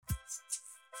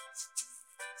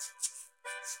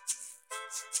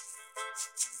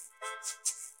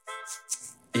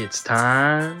It's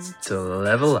time to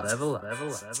level up.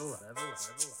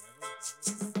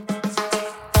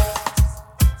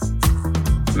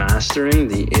 Mastering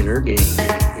the inner game.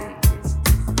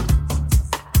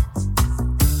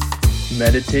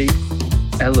 Meditate,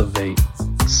 elevate,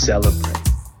 celebrate.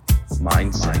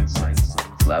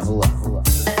 Mindset. Level up.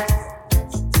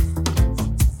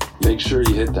 Make sure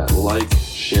you hit that like,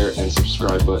 share, and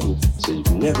subscribe button so you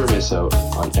never miss out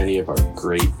on any of our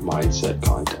great mindset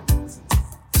content.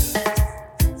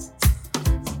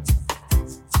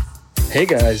 Hey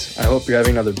guys, I hope you're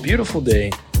having another beautiful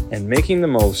day and making the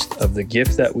most of the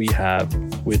gift that we have,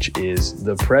 which is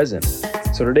the present.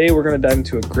 So today we're going to dive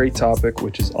into a great topic,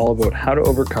 which is all about how to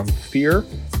overcome fear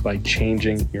by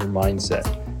changing your mindset.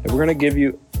 And we're going to give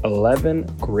you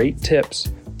 11 great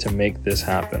tips to make this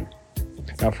happen.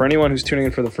 Now, for anyone who's tuning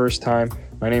in for the first time,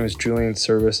 my name is Julian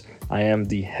Service. I am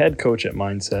the head coach at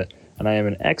Mindset, and I am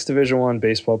an ex-Division I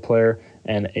baseball player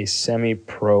and a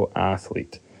semi-pro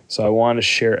athlete. So I want to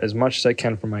share as much as I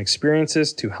can from my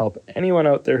experiences to help anyone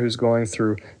out there who's going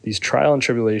through these trial and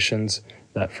tribulations,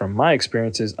 that from my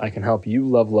experiences, I can help you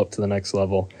level up to the next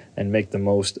level and make the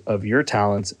most of your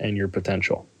talents and your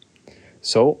potential.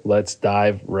 So let's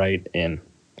dive right in.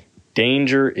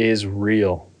 Danger is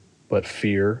real, but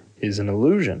fear is an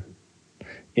illusion.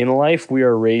 In life, we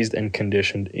are raised and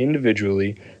conditioned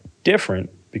individually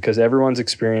different because everyone's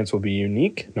experience will be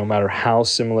unique, no matter how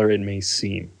similar it may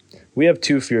seem. We have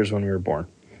two fears when we were born,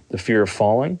 the fear of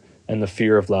falling and the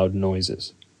fear of loud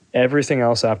noises. Everything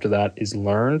else after that is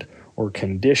learned or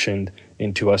conditioned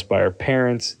into us by our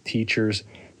parents, teachers,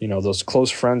 those close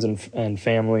friends and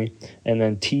family, and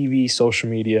then TV, social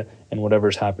media, and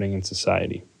whatever's happening in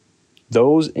society.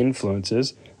 Those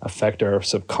influences affect our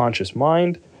subconscious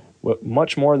mind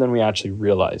much more than we actually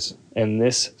realize. And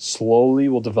this slowly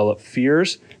will develop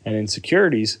fears and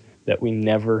insecurities that we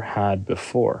never had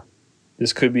before.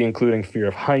 This could be including fear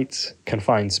of heights,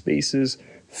 confined spaces,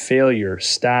 failure,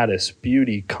 status,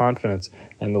 beauty, confidence,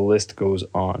 and the list goes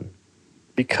on.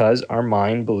 Because our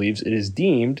mind believes it is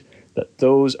deemed that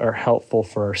those are helpful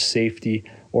for our safety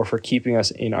or for keeping us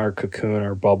in our cocoon,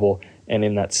 our bubble, and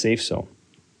in that safe zone.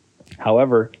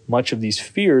 However, much of these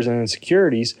fears and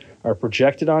insecurities are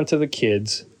projected onto the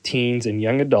kids, teens, and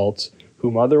young adults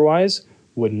whom otherwise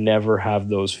would never have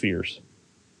those fears.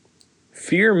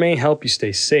 Fear may help you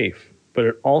stay safe, but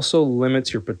it also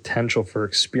limits your potential for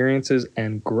experiences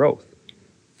and growth.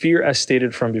 Fear, as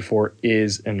stated from before,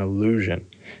 is an illusion.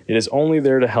 It is only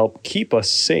there to help keep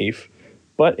us safe,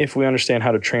 but if we understand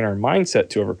how to train our mindset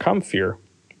to overcome fear,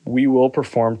 we will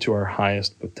perform to our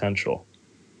highest potential.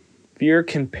 Fear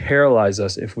can paralyze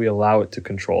us if we allow it to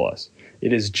control us.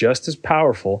 It is just as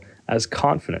powerful as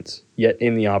confidence, yet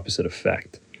in the opposite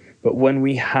effect. But when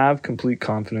we have complete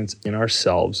confidence in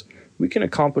ourselves, we can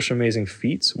accomplish amazing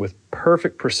feats with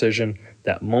perfect precision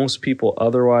that most people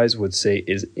otherwise would say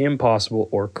is impossible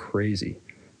or crazy.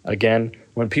 Again,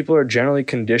 when people are generally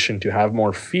conditioned to have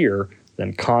more fear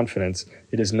than confidence,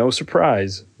 it is no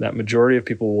surprise that majority of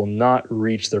people will not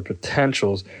reach their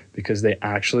potentials because they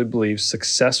actually believe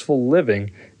successful living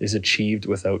is achieved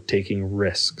without taking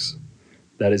risks.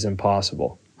 That is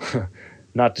impossible.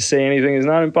 Not to say anything is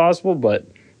not impossible, but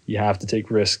you have to take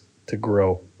risks to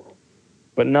grow.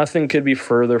 But nothing could be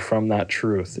further from that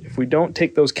truth. If we don't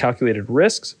take those calculated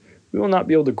risks, we will not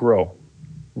be able to grow.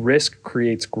 Risk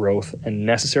creates growth and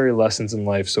necessary lessons in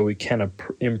life so we can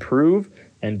improve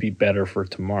and be better for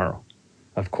tomorrow.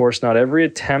 Of course, not every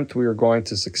attempt we are going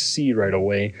to succeed right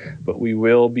away, but we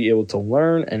will be able to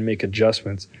learn and make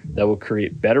adjustments that will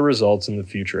create better results in the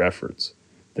future efforts.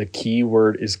 The key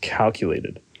word is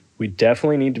calculated. We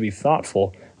definitely need to be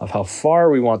thoughtful of how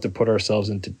far we want to put ourselves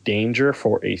into danger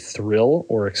for a thrill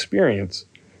or experience,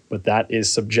 but that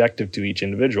is subjective to each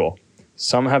individual.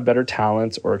 Some have better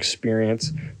talents or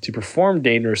experience to perform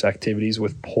dangerous activities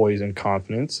with poise and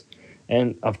confidence,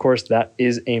 and of course that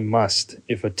is a must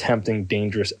if attempting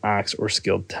dangerous acts or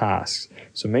skilled tasks.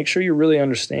 So make sure you really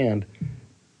understand,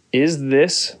 is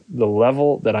this the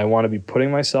level that I want to be putting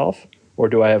myself, or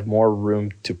do I have more room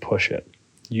to push it?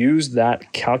 Use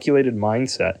that calculated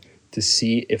mindset to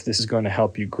see if this is going to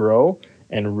help you grow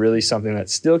and really something that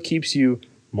still keeps you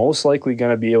most likely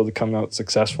going to be able to come out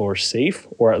successful or safe,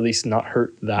 or at least not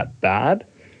hurt that bad.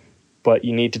 But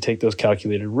you need to take those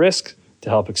calculated risks to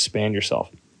help expand yourself.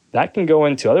 That can go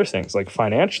into other things like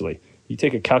financially. You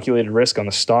take a calculated risk on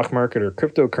the stock market or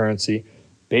cryptocurrency,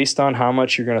 based on how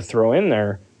much you're going to throw in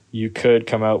there, you could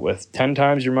come out with 10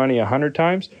 times your money 100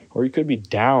 times, or you could be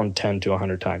down 10 to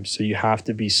 100 times. So you have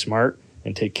to be smart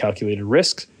and take calculated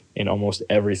risks in almost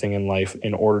everything in life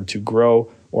in order to grow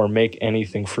or make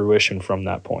anything fruition from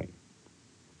that point.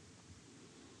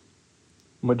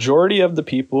 Majority of the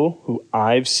people who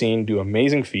I've seen do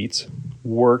amazing feats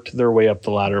worked their way up the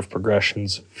ladder of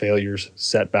progressions, failures,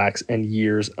 setbacks, and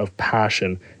years of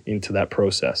passion into that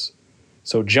process.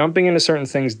 So jumping into certain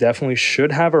things definitely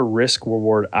should have a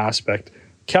risk-reward aspect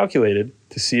calculated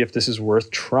to see if this is worth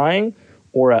trying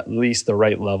or at least the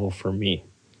right level for me.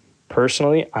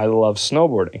 Personally, I love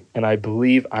snowboarding, and I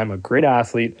believe I'm a great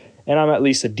athlete and I'm at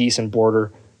least a decent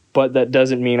boarder, but that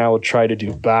doesn't mean I will try to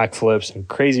do backflips and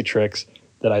crazy tricks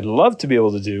that I'd love to be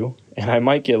able to do, and I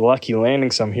might get lucky landing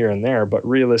some here and there, but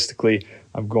realistically,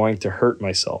 I'm going to hurt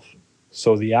myself.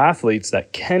 So the athletes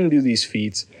that can do these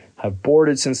feats have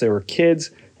boarded since they were kids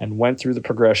and went through the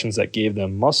progressions that gave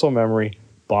them muscle memory,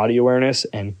 body awareness,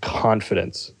 and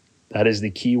confidence. That is the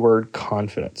key word,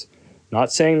 confidence.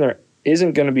 Not saying there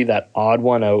isn't going to be that odd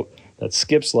one out that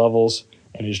skips levels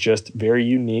and is just very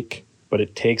unique, but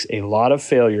it takes a lot of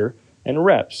failure and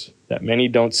reps that many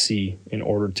don't see in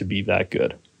order to be that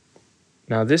good.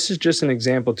 Now, this is just an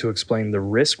example to explain the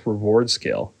risk-reward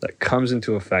scale that comes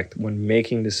into effect when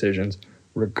making decisions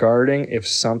regarding if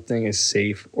something is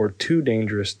safe or too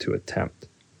dangerous to attempt.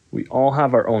 We all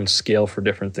have our own scale for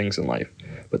different things in life,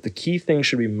 but the key thing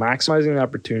should be maximizing the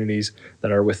opportunities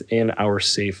that are within our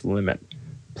safe limit.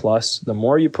 Plus, the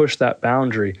more you push that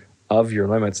boundary of your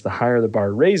limits, the higher the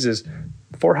bar raises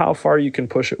for how far you can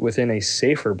push it within a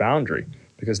safer boundary,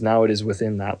 because now it is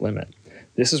within that limit.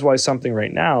 This is why something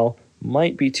right now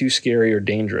might be too scary or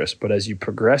dangerous, but as you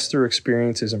progress through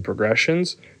experiences and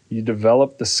progressions, you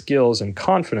develop the skills and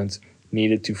confidence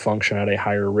needed to function at a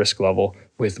higher risk level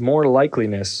with more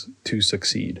likeliness to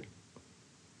succeed.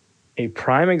 A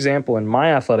prime example in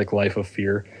my athletic life of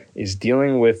fear is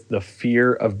dealing with the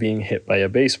fear of being hit by a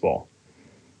baseball.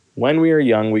 When we are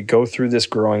young, we go through this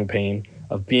growing pain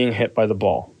of being hit by the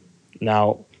ball.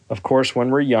 Now, of course, when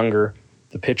we're younger,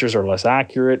 the pitchers are less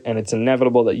accurate, and it's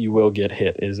inevitable that you will get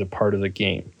hit. It is a part of the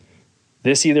game.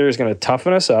 This either is going to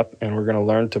toughen us up, and we're going to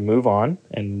learn to move on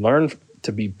and learn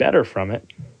to be better from it,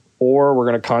 or we're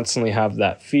going to constantly have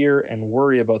that fear and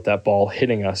worry about that ball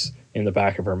hitting us in the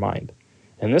back of our mind.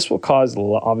 And this will cause,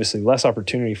 obviously, less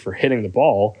opportunity for hitting the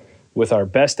ball with our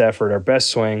best effort, our best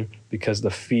swing, because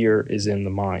the fear is in the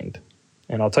mind.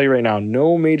 And I'll tell you right now,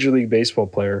 no Major League Baseball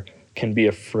player can be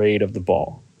afraid of the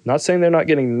ball. Not saying they're not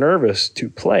getting nervous to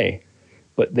play,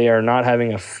 but they are not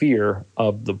having a fear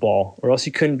of the ball, or else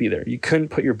you couldn't be there. You couldn't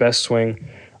put your best swing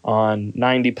on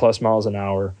 90 plus miles an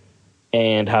hour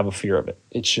and have a fear of it.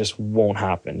 It just won't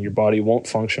happen. Your body won't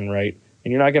function right,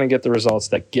 and you're not going to get the results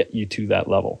that get you to that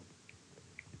level.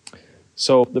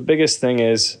 So the biggest thing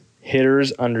is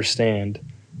hitters understand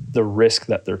the risk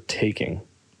that they're taking,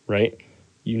 right?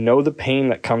 You know the pain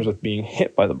that comes with being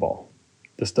hit by the ball.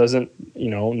 This doesn't,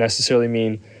 necessarily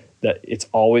mean that it's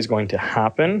always going to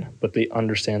happen, but they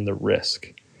understand the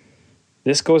risk.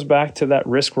 This goes back to that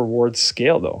risk-reward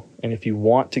scale, though. And if you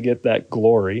want to get that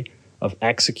glory of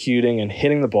executing and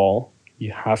hitting the ball,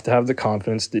 you have to have the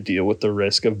confidence to deal with the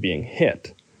risk of being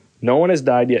hit. No one has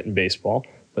died yet in baseball,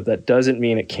 but that doesn't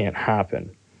mean it can't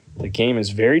happen. The game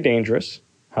is very dangerous.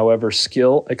 However,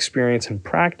 skill, experience, and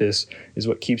practice is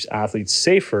what keeps athletes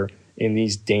safer in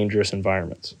these dangerous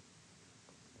environments.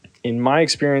 In my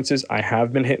experiences, I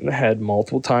have been hit in the head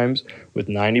multiple times with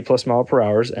 90 plus mile per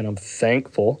hour, and I'm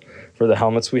thankful for the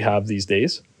helmets we have these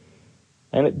days.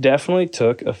 And it definitely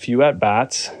took a few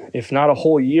at-bats, if not a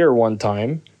whole year one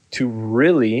time, to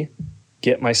really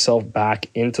get myself back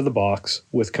into the box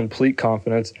with complete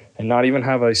confidence and not even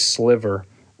have a sliver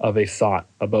of a thought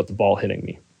about the ball hitting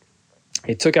me.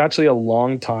 It took actually a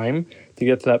long time to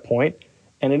get to that point,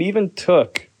 and it even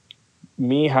took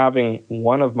me having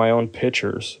one of my own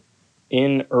pitchers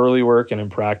in early work and in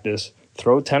practice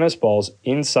throw tennis balls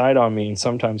inside on me and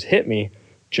sometimes hit me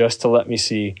just to let me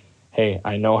see, hey,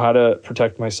 I know how to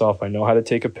protect myself. I know how to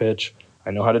take a pitch.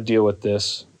 I know how to deal with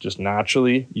this. Just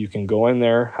naturally, you can go in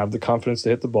there, have the confidence to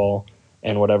hit the ball,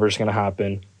 and whatever's going to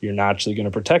happen, you're naturally going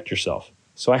to protect yourself.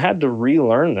 So I had to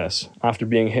relearn this after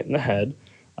being hit in the head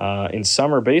in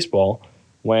summer baseball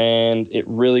when it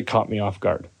really caught me off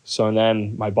guard. So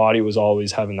then my body was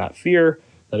always having that fear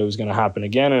that it was going to happen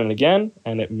again and again,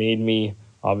 and it made me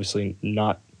obviously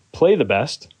not play the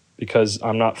best because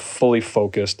I'm not fully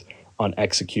focused on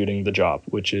executing the job,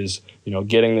 which is,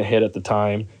 getting the hit at the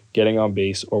time, getting on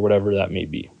base, or whatever that may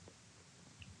be.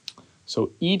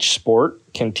 So each sport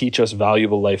can teach us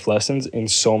valuable life lessons in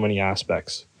so many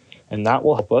aspects, and that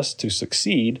will help us to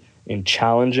succeed in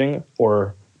challenging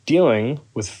or dealing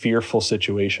with fearful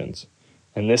situations.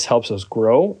 And this helps us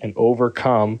grow and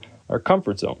overcome our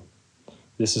comfort zone.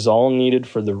 This is all needed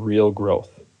for the real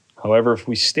growth. However, if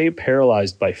we stay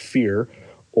paralyzed by fear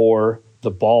or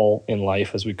the ball in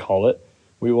life, as we call it,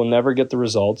 we will never get the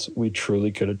results we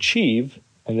truly could achieve,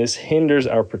 and this hinders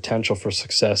our potential for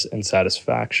success and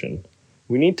satisfaction.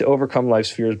 We need to overcome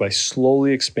life's fears by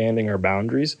slowly expanding our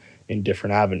boundaries in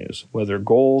different avenues, whether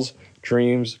goals,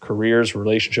 dreams, careers,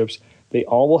 relationships. They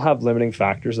all will have limiting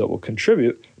factors that will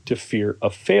contribute to fear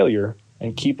of failure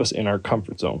and keep us in our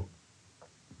comfort zone.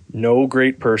 No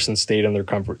great person stayed in their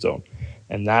comfort zone,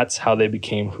 and that's how they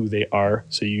became who they are,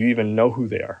 so you even know who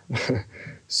they are.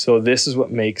 So this is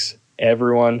what makes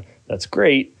everyone that's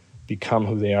great become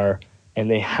who they are, and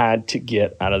they had to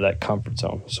get out of that comfort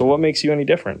zone. So what makes you any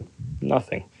different?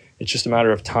 Nothing. It's just a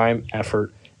matter of time,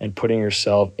 effort, and putting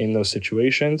yourself in those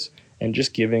situations and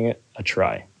just giving it a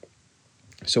try.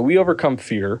 So we overcome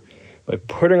fear by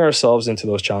putting ourselves into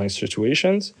those challenging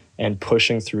situations and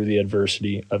pushing through the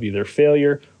adversity of either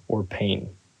failure or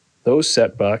pain. Those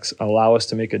setbacks allow us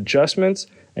to make adjustments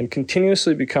and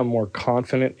continuously become more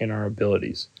confident in our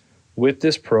abilities. With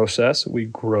this process, we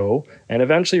grow and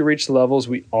eventually reach the levels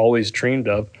we always dreamed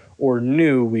of or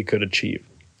knew we could achieve.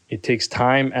 It takes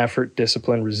time, effort,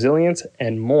 discipline, resilience,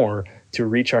 and more to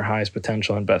reach our highest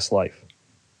potential and best life.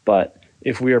 But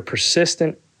if we are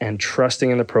persistent and trusting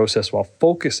in the process while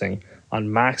focusing on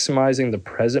maximizing the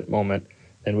present moment,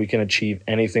 then we can achieve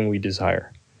anything we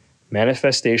desire.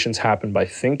 Manifestations happen by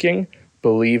thinking,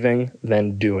 believing,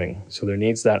 then doing. So there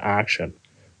needs that action.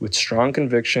 With strong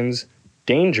convictions,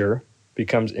 danger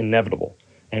becomes inevitable,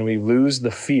 and we lose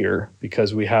the fear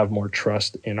because we have more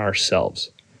trust in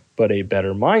ourselves. But a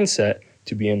better mindset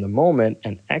to be in the moment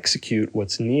and execute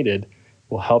what's needed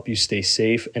will help you stay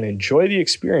safe and enjoy the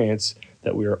experience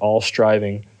that we are all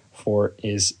striving for,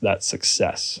 is that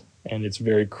success. And it's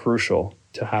very crucial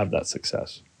to have that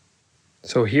success.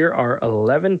 So here are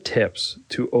 11 tips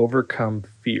to overcome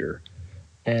fear.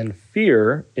 And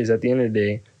fear is, at the end of the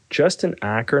day, just an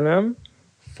acronym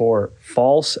for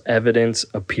false evidence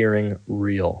appearing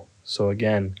real. So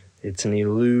again, it's an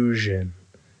illusion.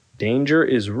 Danger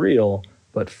is real,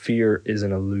 but fear is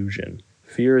an illusion.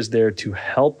 Fear is there to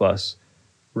help us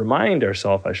remind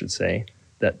ourselves, I should say,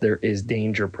 that there is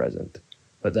danger present.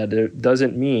 But that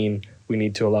doesn't mean we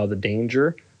need to allow the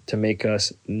danger to make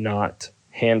us not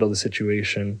handle the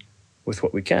situation with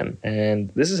what we can.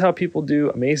 And this is how people do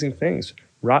amazing things.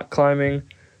 Rock climbing,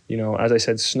 as I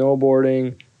said,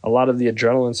 snowboarding, a lot of the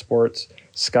adrenaline sports,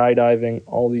 skydiving,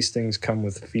 all these things come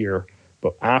with fear.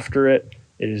 But after it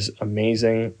is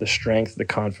amazing, the strength, the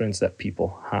confidence that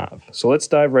people have. So let's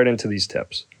dive right into these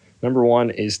tips. Number one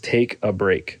is take a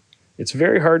break. It's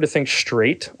very hard to think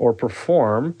straight or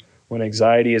perform when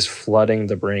anxiety is flooding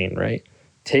the brain, right?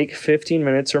 Take 15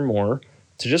 minutes or more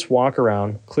to just walk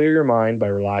around, clear your mind by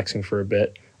relaxing for a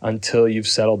bit until you've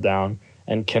settled down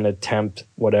and can attempt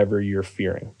whatever you're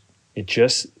fearing. It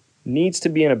just needs to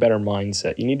be in a better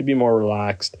mindset. You need to be more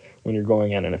relaxed when you're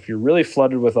going in. And if you're really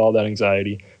flooded with all that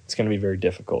anxiety, it's going to be very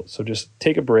difficult. So just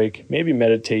take a break, maybe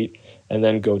meditate, and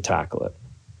then go tackle it.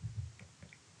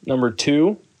 Number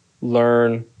two,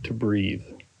 learn to breathe.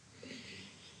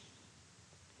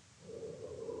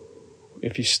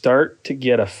 If you start to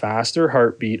get a faster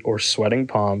heartbeat or sweating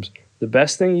palms, the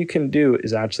best thing you can do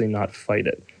is actually not fight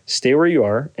it. Stay where you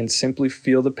are and simply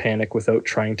feel the panic without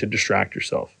trying to distract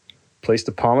yourself. Place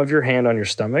the palm of your hand on your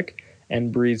stomach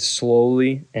and breathe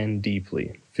slowly and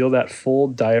deeply. Feel that full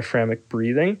diaphragmatic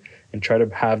breathing and try to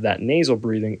have that nasal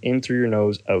breathing in through your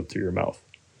nose, out through your mouth.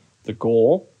 The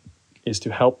goal is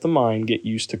to help the mind get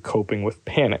used to coping with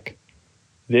panic.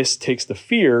 This takes the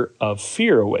fear of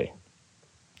fear away.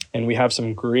 And we have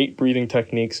some great breathing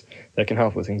techniques that can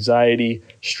help with anxiety,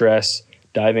 stress,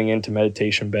 diving into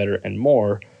meditation better, and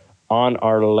more on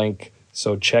our link.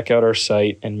 So check out our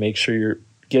site and make sure you're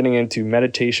getting into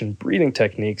meditation breathing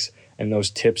techniques and those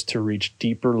tips to reach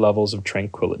deeper levels of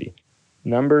tranquility.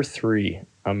 Number three,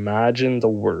 imagine the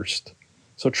worst.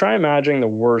 So try imagining the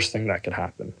worst thing that could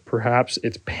happen. Perhaps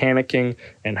it's panicking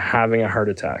and having a heart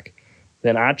attack.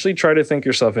 Then actually try to think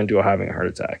yourself into having a heart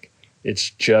attack.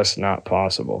 It's just not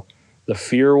possible. The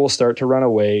fear will start to run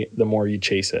away the more you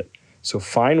chase it. So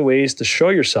find ways to show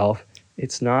yourself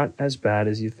it's not as bad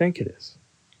as you think it is.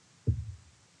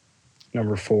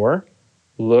 Number four,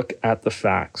 look at the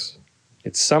facts.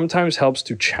 It sometimes helps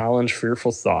to challenge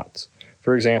fearful thoughts.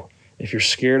 For example, if you're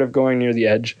scared of going near the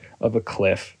edge of a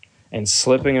cliff and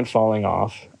slipping and falling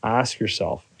off, ask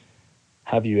yourself,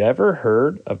 have you ever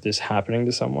heard of this happening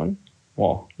to someone?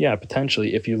 Well, yeah,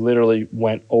 potentially if you literally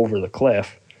went over the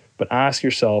cliff, but ask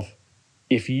yourself,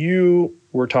 if you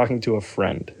were talking to a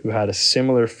friend who had a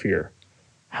similar fear,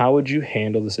 how would you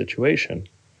handle the situation?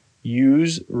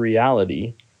 Use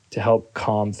reality to help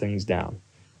calm things down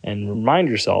and remind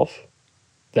yourself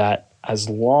that as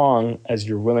long as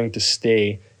you're willing to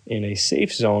stay in a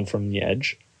safe zone from the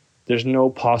edge, there's no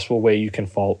possible way you can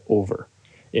fall over.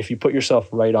 If you put yourself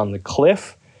right on the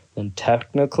cliff, then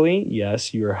technically,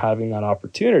 yes, you are having that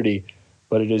opportunity,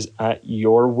 but it is at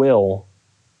your will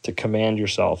to command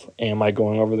yourself, am I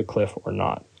going over the cliff or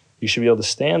not? You should be able to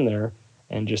stand there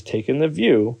and just take in the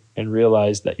view and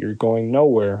realize that you're going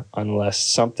nowhere unless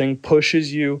something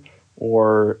pushes you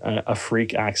or a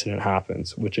freak accident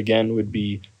happens, which again would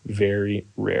be very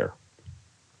rare.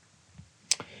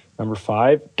 Number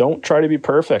 5, don't try to be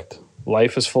perfect.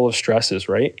 Life is full of stresses,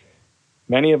 right?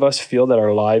 Many of us feel that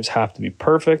our lives have to be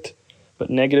perfect,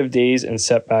 but negative days and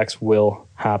setbacks will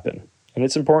happen. And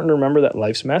it's important to remember that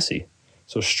life's messy.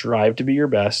 So strive to be your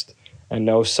best and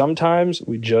know sometimes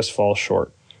we just fall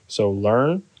short. So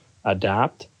learn,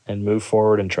 adapt, and move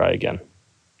forward and try again.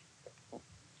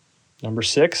 Number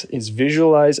 6 is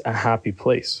visualize a happy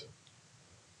place.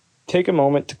 Take a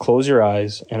moment to close your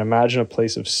eyes and imagine a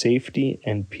place of safety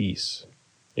and peace.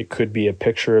 It could be a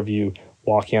picture of you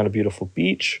walking on a beautiful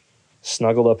beach,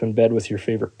 snuggled up in bed with your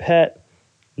favorite pet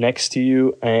next to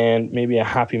you, and maybe a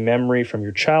happy memory from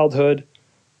your childhood.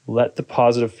 Let the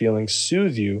positive feelings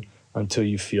soothe you until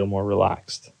you feel more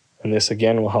relaxed. And this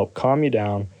again will help calm you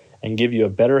down and give you a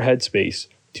better headspace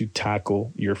to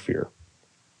tackle your fear.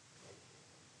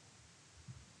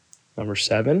 Number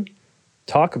 7,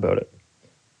 talk about it.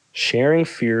 Sharing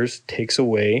fears takes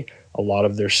away a lot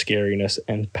of their scariness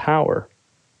and power.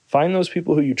 Find those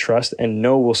people who you trust and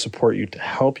know will support you to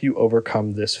help you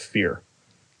overcome this fear.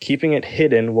 Keeping it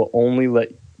hidden will only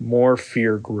let more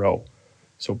fear grow.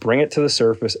 So bring it to the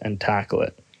surface and tackle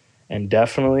it. And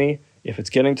definitely, if it's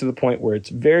getting to the point where it's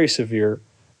very severe,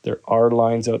 there are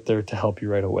lines out there to help you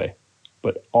right away.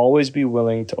 But always be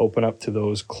willing to open up to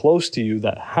those close to you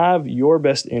that have your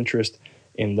best interest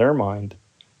in their mind,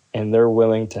 and they're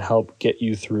willing to help get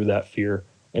you through that fear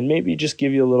and maybe just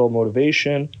give you a little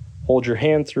motivation, hold your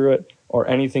hand through it, or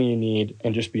anything you need,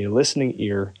 and just be a listening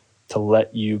ear to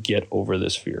let you get over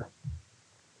this fear.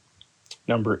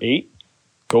 Number 8,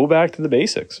 go back to the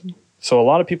basics. So a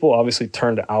lot of people obviously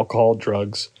turn to alcohol,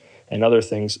 drugs, and other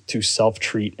things to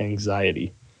self-treat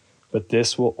anxiety. But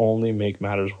this will only make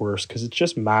matters worse because it's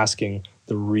just masking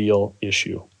the real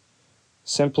issue.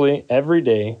 Simply, every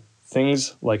day,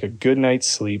 things like a good night's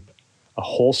sleep, a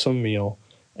wholesome meal,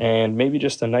 and maybe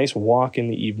just a nice walk in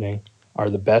the evening are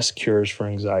the best cures for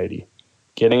anxiety.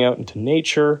 Getting out into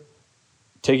nature,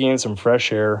 taking in some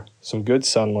fresh air, some good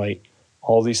sunlight,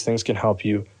 all these things can help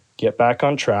you get back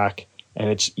on track. And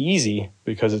it's easy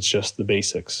because it's just the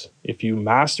basics. If you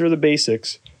master the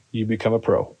basics, you become a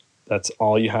pro. That's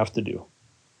all you have to do.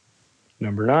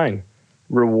 Number 9,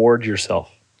 reward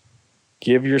yourself.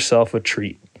 Give yourself a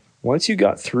treat. Once you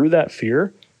got through that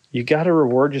fear, you got to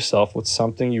reward yourself with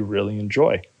something you really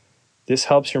enjoy. This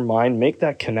helps your mind make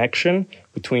that connection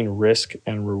between risk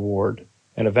and reward.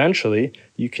 And eventually,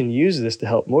 you can use this to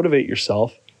help motivate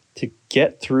yourself to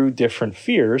get through different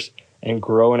fears and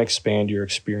grow and expand your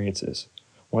experiences.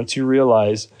 Once you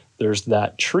realize there's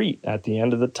that treat at the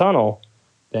end of the tunnel,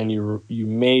 then you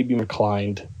may be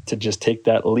inclined to just take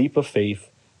that leap of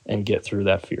faith and get through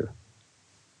that fear.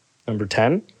 Number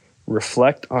 10,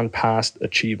 reflect on past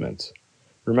achievements.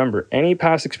 Remember, any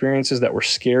past experiences that were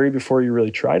scary before you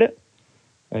really tried it?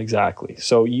 Exactly.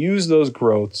 So use those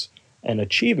growths and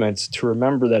achievements to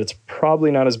remember that it's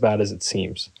probably not as bad as it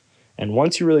seems. And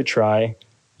once you really try,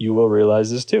 you will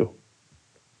realize this too.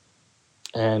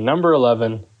 And number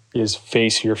 11 is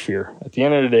face your fear. At the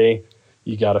end of the day,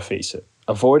 you got to face it.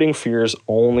 Avoiding fears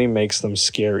only makes them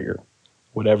scarier.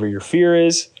 Whatever your fear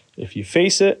is, if you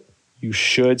face it, you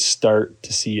should start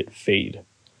to see it fade.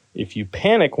 If you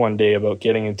panic one day about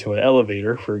getting into an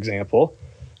elevator, for example,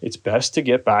 it's best to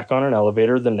get back on an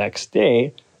elevator the next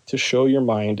day to show your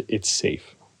mind it's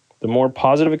safe. The more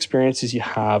positive experiences you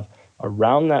have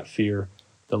around that fear,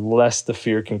 the less the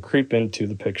fear can creep into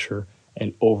the picture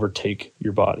and overtake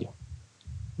your body.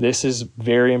 This is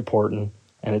very important,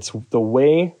 and it's the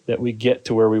way that we get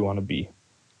to where we want to be.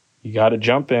 You got to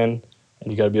jump in,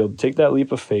 and you got to be able to take that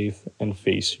leap of faith and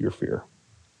face your fear.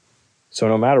 So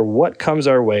no matter what comes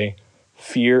our way,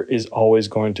 fear is always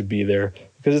going to be there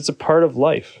because it's a part of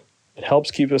life. It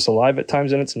helps keep us alive at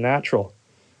times, and it's natural.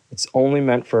 It's only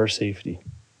meant for our safety.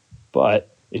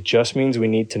 But it just means we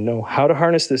need to know how to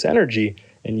harness this energy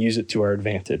and use it to our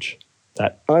advantage.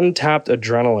 That untapped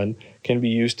adrenaline can be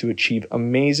used to achieve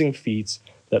amazing feats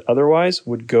that otherwise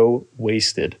would go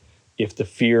wasted if the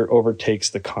fear overtakes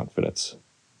the confidence.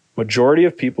 Majority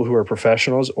of people who are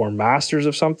professionals or masters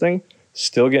of something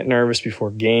still get nervous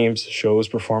before games, shows,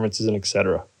 performances, and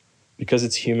etc. because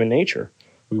it's human nature.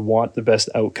 We want the best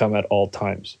outcome at all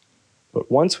times.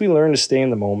 But once we learn to stay in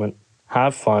the moment,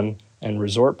 have fun, and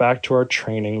resort back to our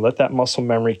training, let that muscle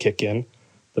memory kick in,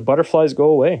 the butterflies go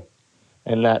away.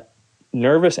 And that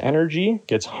nervous energy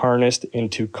gets harnessed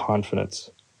into confidence.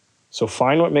 So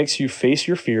find what makes you face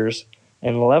your fears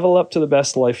and level up to the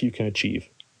best life you can achieve.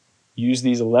 Use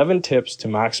these 11 tips to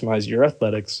maximize your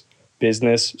athletics,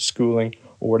 business, schooling,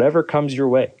 or whatever comes your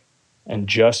way. And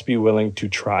just be willing to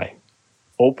try.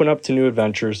 Open up to new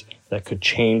adventures that could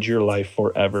change your life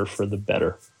forever for the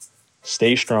better.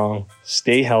 Stay strong,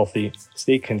 stay healthy,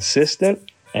 stay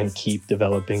consistent, and keep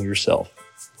developing yourself.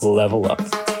 Level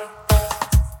up.